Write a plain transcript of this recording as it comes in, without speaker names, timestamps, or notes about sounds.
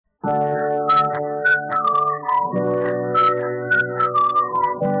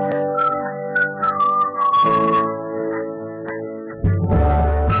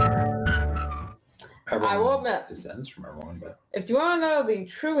2 cents from everyone, but if you want to know the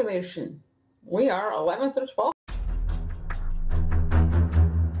true relation, we are 11th or 12th.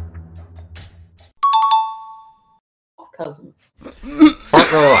 Cousins.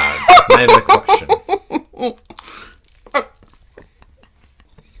 Fart real loud. Not even a question.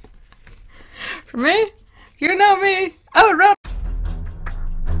 For me? You know me. Oh, run.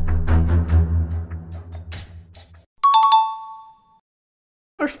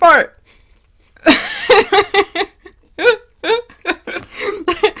 Or fart.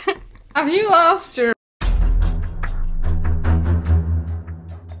 Have you lost your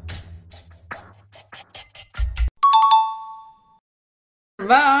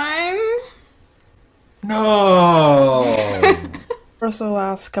vine? No. For the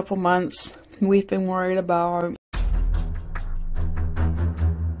last couple months, we've been worried about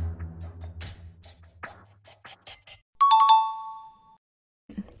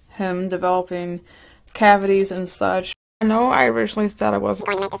him developing cavities and such. I know I originally said I wasn't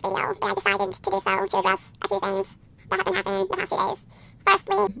going to make this video, but I decided to do so to address a few things that have been happening the past few days.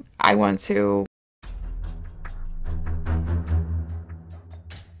 Firstly, I want to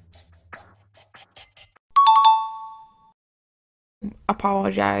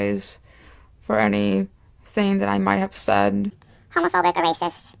apologize for anything that I might have said. Homophobic or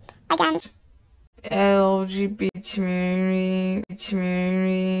racist against LGBT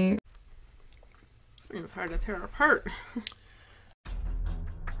community. Seems hard to tear apart.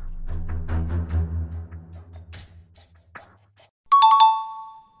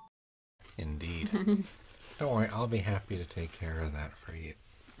 Indeed. Don't worry, I'll be happy to take care of that for you.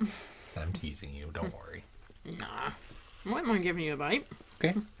 I'm teasing you, don't worry. Nah. I wouldn't mind giving you a bite.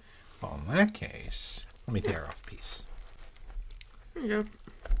 Okay. Well, in that case, let me tear off a piece. There you go.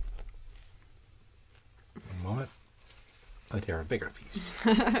 One moment. I'll tear a bigger piece.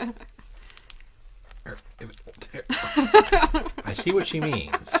 I see what she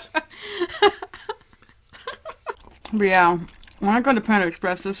means. But yeah, when I go to Panda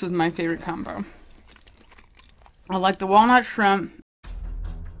Express, this is my favorite combo. I like the walnut shrimp.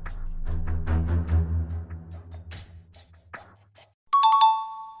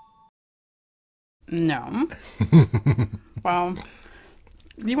 No. Well,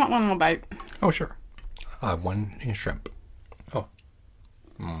 you want one more bite? Oh, sure. I'll have one in shrimp. Oh.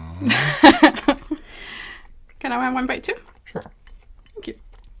 Can I have one bite too? Sure. Thank you.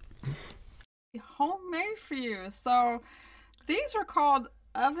 Homemade for you. So, these are called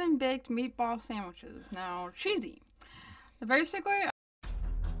oven-baked meatball sandwiches. Now, cheesy. Basically,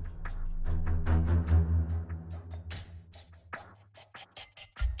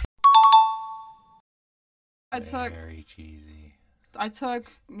 Very cheesy. I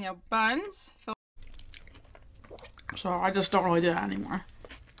took, buns. So I just don't really do that anymore.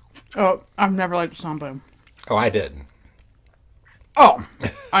 Oh, I've never liked the somber. Oh, I did. Oh,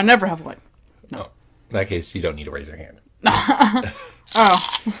 I never have liked. No. Oh, in that case, you don't need to raise your hand. Oh.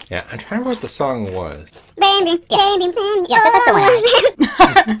 Yeah, I'm trying to remember what the song was. baby, baby, baby. Yeah, that's the one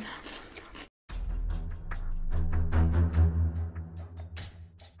I like.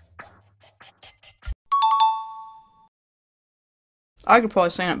 I could probably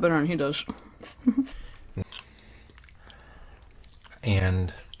sing it better than he does.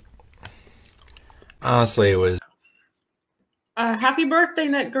 And honestly, it was. Happy birthday,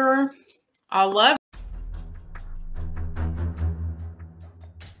 Nick girl. I love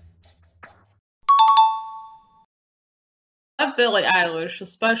Billie Eilish,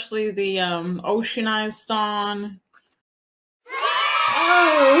 especially the Oceanized song.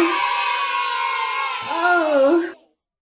 Oh.